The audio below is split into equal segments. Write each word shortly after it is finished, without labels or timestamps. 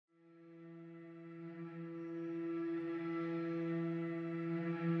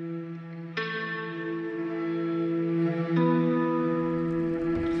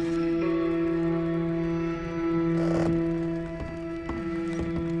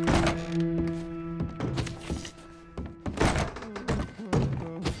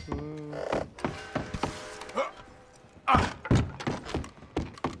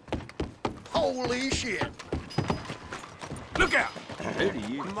Holy shit! Look out! Who do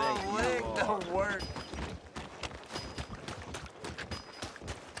you think My leg you are? don't work.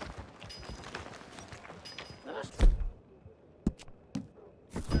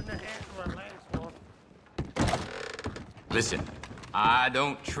 Listen, I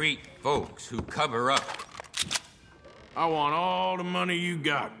don't treat folks who cover up. I want all the money you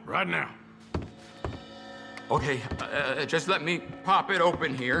got, right now. Okay, just let me pop it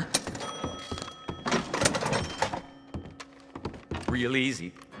open here. Real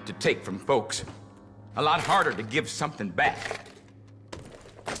easy to take from folks. A lot harder to give something back.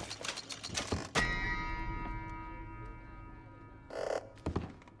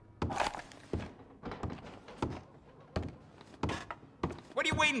 What are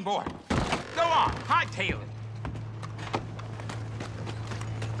you waiting for? Go on, hightail it.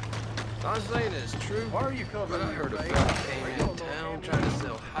 I'm saying it's true. Why are you coming? But I heard a fella came in town trying to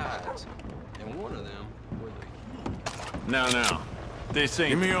sell hides, and one of them were the... Now. This ain't...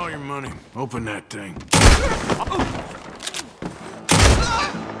 Give me all your money. Open that thing.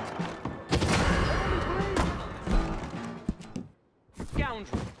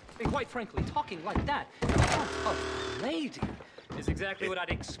 Scoundrel. And quite frankly, talking like that, oh, a lady, is exactly what I'd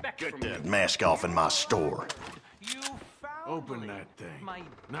expect from you. Mask off in my store. You found Open me. that thing. My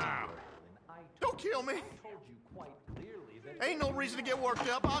Now. Don't kill me. told you quite clearly that Ain't no reason to get worked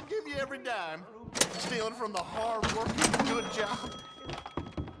up. I'll give you every dime. Stealing from the hard-working, good job.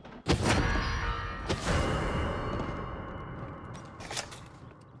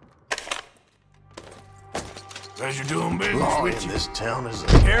 Pleasure doing business Law with in you. this town is a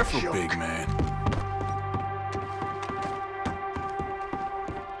Careful, joke. big man.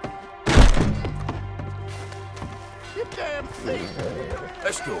 You damn thief.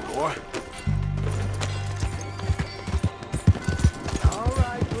 Let's go, boy. all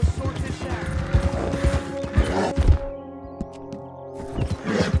right, we'll sort this out.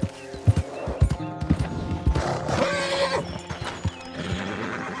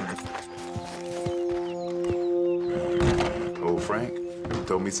 Old Frank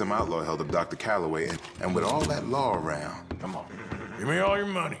told me some outlaw held up Dr. Calloway, and with all that law around. Come on. Give me all your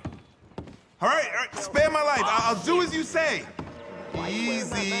money. All right, spare my life. I'll do as you say.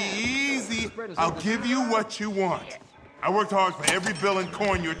 Easy, easy. I'll give you what you want. I worked hard for every bill and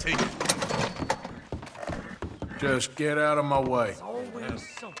coin you're taking. Just get out of my way. Always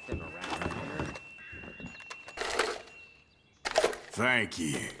something around here. Thank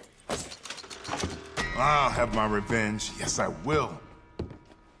you. I'll have my revenge. Yes, I will.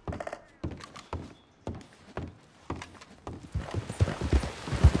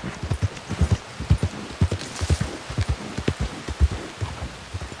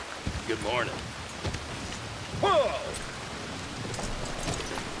 Good morning. Whoa!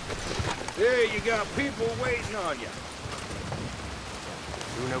 There you got people waiting on you.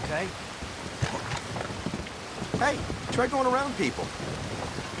 Doing okay? Hey, try going around people.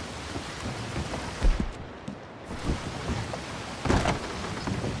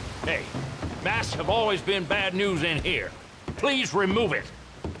 Hey, masks have always been bad news in here. Please remove it.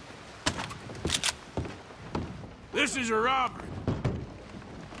 This is a robbery.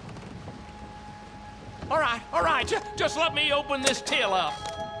 All right, just let me open this till up.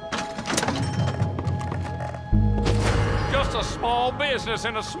 Just a small business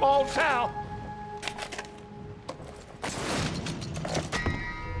in a small town.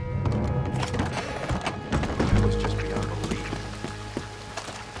 It was just beyond belief.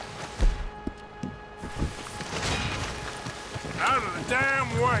 Out of the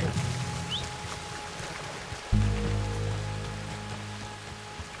damn way.